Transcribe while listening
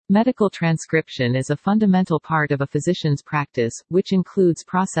Medical transcription is a fundamental part of a physician's practice, which includes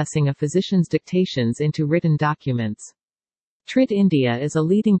processing a physician's dictations into written documents. TRIT India is a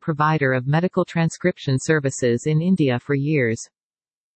leading provider of medical transcription services in India for years.